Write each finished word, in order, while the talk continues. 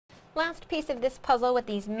Last piece of this puzzle with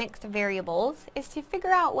these mixed variables is to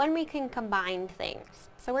figure out when we can combine things.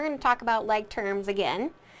 So we're going to talk about like terms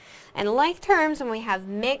again. And like terms, when we have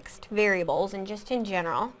mixed variables, and just in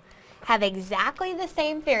general, have exactly the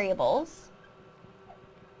same variables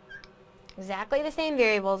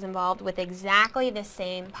involved with exactly the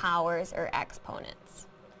same powers or exponents.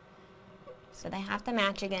 So they have to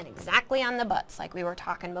match again exactly on the butts like we were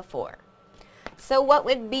talking before. So what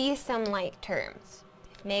would be some like terms?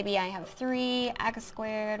 Maybe I have 3x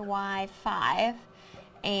squared y 5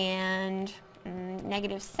 and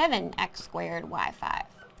negative 7x squared y 5.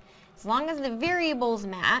 As long as the variables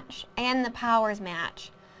match and the powers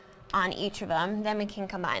match on each of them, then we can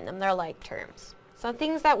combine them. They're like terms. So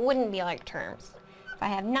things that wouldn't be like terms. If I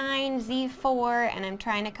have 9z4 and I'm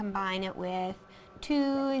trying to combine it with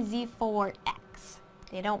 2z4x,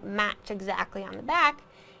 they don't match exactly on the back.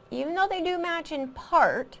 Even though they do match in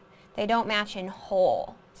part, they don't match in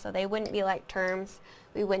whole. So they wouldn't be like terms.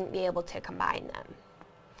 We wouldn't be able to combine them.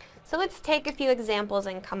 So let's take a few examples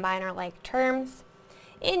and combine our like terms.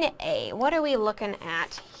 In A, what are we looking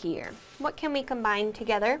at here? What can we combine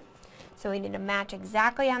together? So we need to match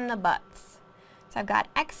exactly on the butts. So I've got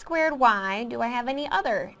x squared y. Do I have any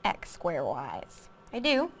other x squared y's? I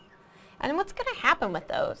do. And what's going to happen with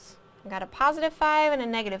those? I've got a positive 5 and a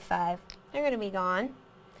negative 5. They're going to be gone.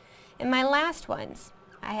 In my last ones,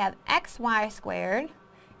 I have xy squared.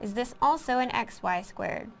 Is this also an xy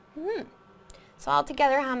squared? So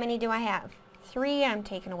altogether, how many do I have? 3, I'm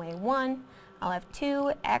taking away 1. I'll have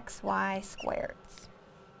 2 xy squareds.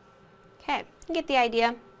 Okay, you get the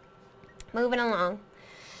idea. Moving along.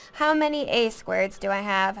 How many a squareds do I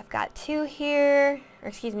have? I've got 2 here, or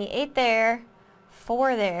excuse me, 8 there,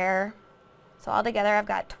 4 there. So altogether I've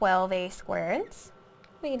got 12 a squareds.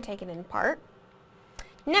 We can take it in part.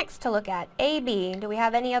 Next to look at AB. Do we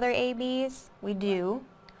have any other ABs? We do.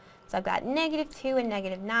 So I've got negative 2 and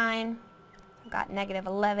negative 9. I've got negative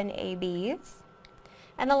 11 ABs.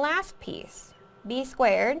 And the last piece, b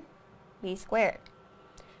squared, b squared.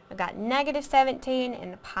 I've got negative 17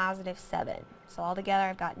 and a positive 7. So altogether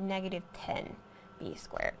I've got negative 10 b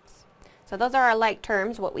squareds. So those are our like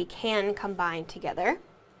terms, what we can combine together.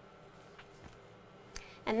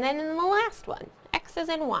 And then in the last one, x's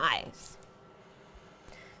and y's.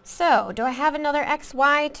 So, do I have another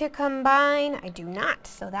xy to combine? I do not.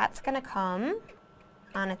 So that's going to come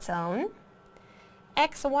on its own.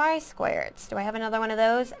 xy squareds. Do I have another one of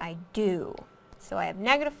those? I do. So I have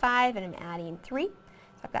negative 5 and I'm adding 3. So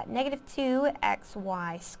I've got negative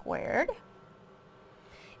 2xy squared.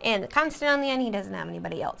 And the constant on the end, he doesn't have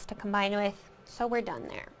anybody else to combine with. So we're done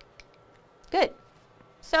there. Good.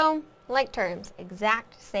 So, like terms,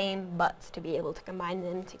 exact same butts to be able to combine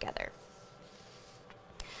them together.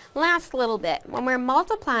 Last little bit, when we're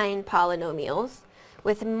multiplying polynomials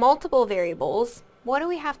with multiple variables, what do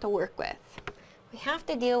we have to work with? We have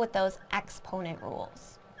to deal with those exponent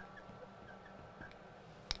rules.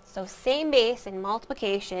 So same base in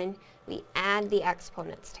multiplication, we add the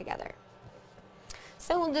exponents together.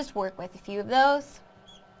 So we'll just work with a few of those,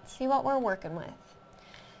 see what we're working with.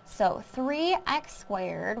 So 3x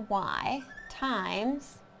squared y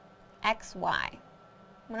times xy.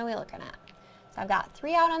 What are we looking at? So I've got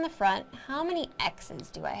 3 out on the front. How many x's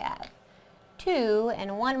do I have? 2,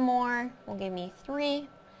 and 1 more will give me 3.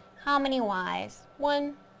 How many y's?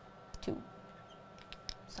 1, 2.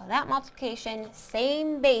 So that multiplication,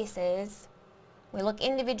 same bases. We look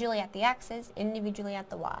individually at the x's, individually at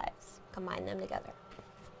the y's. Combine them together.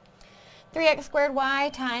 3x squared y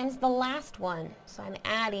times the last one. So I'm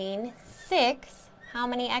adding 6. How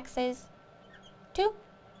many x's? 2.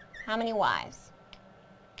 How many y's?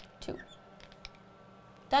 2.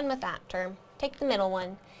 Done with that term. Take the middle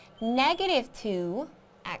one. Negative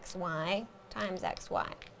 2xy times xy.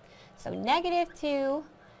 So negative 2,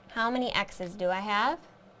 how many x's do I have?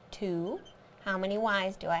 2. How many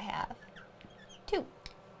y's do I have? 2.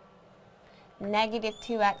 Negative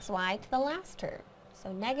 2xy to the last term.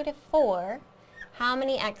 So negative 4, how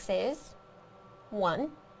many x's? 1.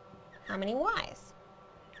 How many y's?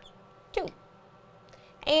 2.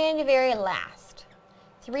 And the very last,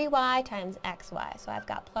 3y times xy. So I've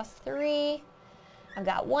got plus 3, I've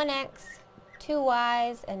got 1x, 2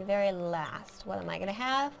 y's, and very last, what am I going to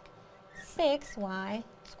have? 6y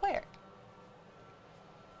squared.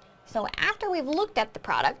 So after we've looked at the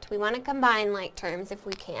product, we want to combine like terms if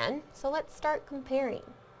we can. So let's start comparing.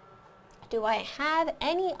 Do I have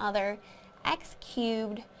any other x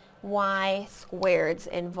cubed y squareds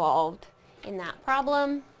involved in that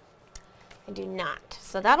problem? I do not.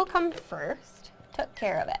 So that'll come first. Took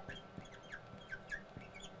care of it.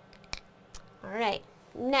 Alright,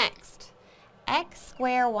 next, x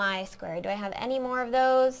squared y squared. Do I have any more of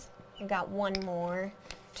those? I've got one more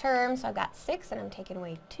term, so I've got 6 and I'm taking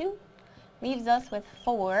away 2. Leaves us with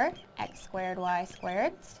 4 x squared y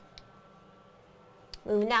squared.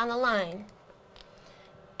 Moving down the line.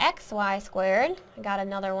 xy squared, I got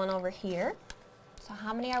another one over here. So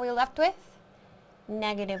how many are we left with?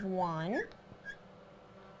 -1.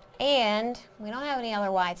 And we don't have any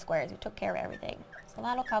other y squares. We took care of everything. So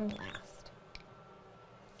that'll come last.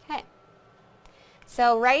 Okay.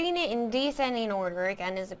 So writing it in descending order,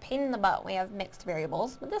 again, is a pain in the butt. We have mixed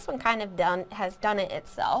variables, but this one kind of has done it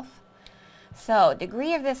itself. So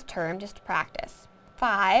degree of this term, just to practice.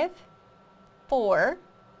 5, 4,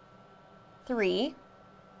 3,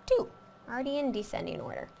 2. Already in descending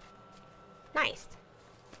order. Nice.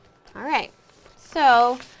 All right.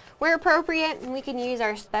 So where appropriate, we can use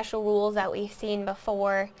our special rules that we've seen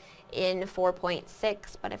before in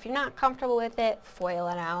 4.6, but if you're not comfortable with it, FOIL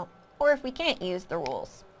it out. Or if we can't use the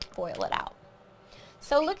rules, FOIL it out.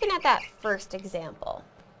 So looking at that first example,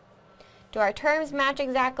 do our terms match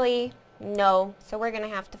exactly? No, so we're going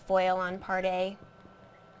to have to FOIL on part A.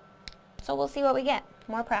 So we'll see what we get.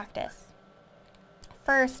 More practice.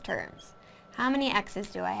 First terms. How many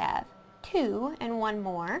x's do I have? 2 and 1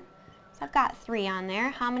 more. So I've got 3 on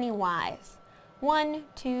there. How many y's? 1,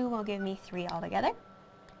 2 will give me 3 altogether.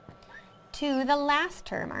 To the last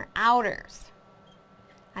term, our outers.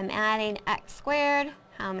 I'm adding x squared.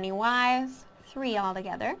 How many y's? 3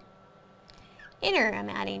 altogether. Inner, I'm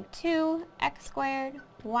adding 2 x squared,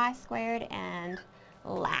 y squared, and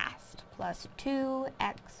last, plus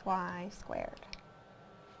 2xy squared.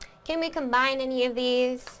 Can we combine any of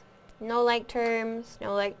these? No like terms,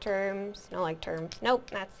 no like terms, no like terms. Nope,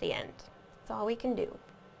 that's the end. That's all we can do.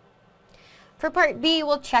 For part B,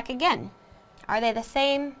 we'll check again. Are they the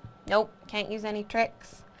same? Nope, can't use any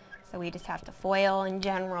tricks. So we just have to FOIL in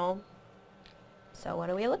general. So what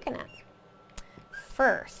are we looking at?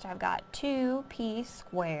 First, I've got 2p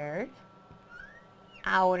squared,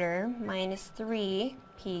 outer minus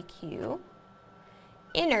 3pq,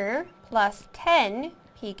 inner plus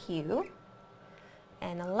 10pq,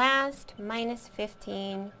 and last minus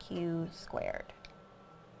 15q squared.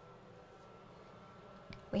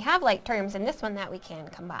 We have like terms in this one that we can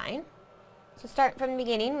combine. So start from the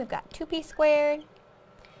beginning, we've got 2p squared.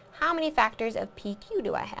 How many factors of pq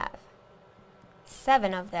do I have?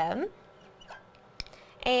 7 of them.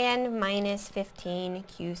 And minus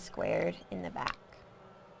 15q squared in the back.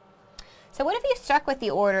 So what if you stuck with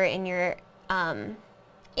the order in your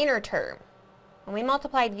inner term? When we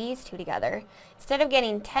multiplied these two together, instead of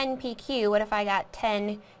getting 10pq, what if I got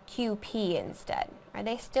 10qp instead? Are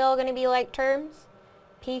they still going to be like terms?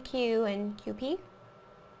 pq and qp?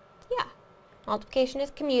 Yeah. Multiplication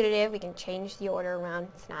is commutative. We can change the order around.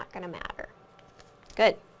 It's not going to matter.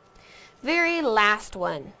 Good. Very last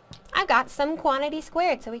one. I've got some quantity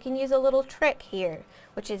squared, so we can use a little trick here,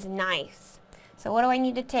 which is nice. So what do I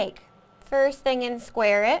need to take? First thing and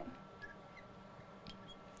square it,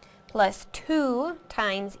 plus 2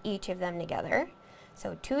 times each of them together.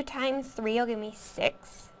 So 2 times 3 will give me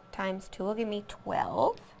 6, times 2 will give me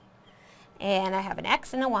 12. And I have an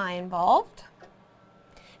x and a y involved.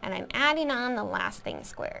 And I'm adding on the last thing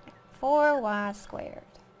squared, 4y squared.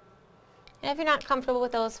 And if you're not comfortable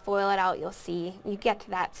with those, FOIL it out, you'll see you get to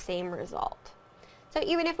that same result. So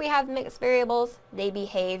even if we have mixed variables, they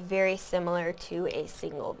behave very similar to a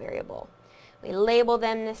single variable. We label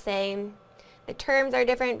them the same. The terms are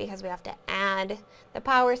different because we have to add the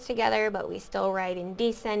powers together, but we still write in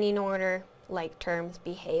descending order, like terms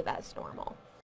behave as normal.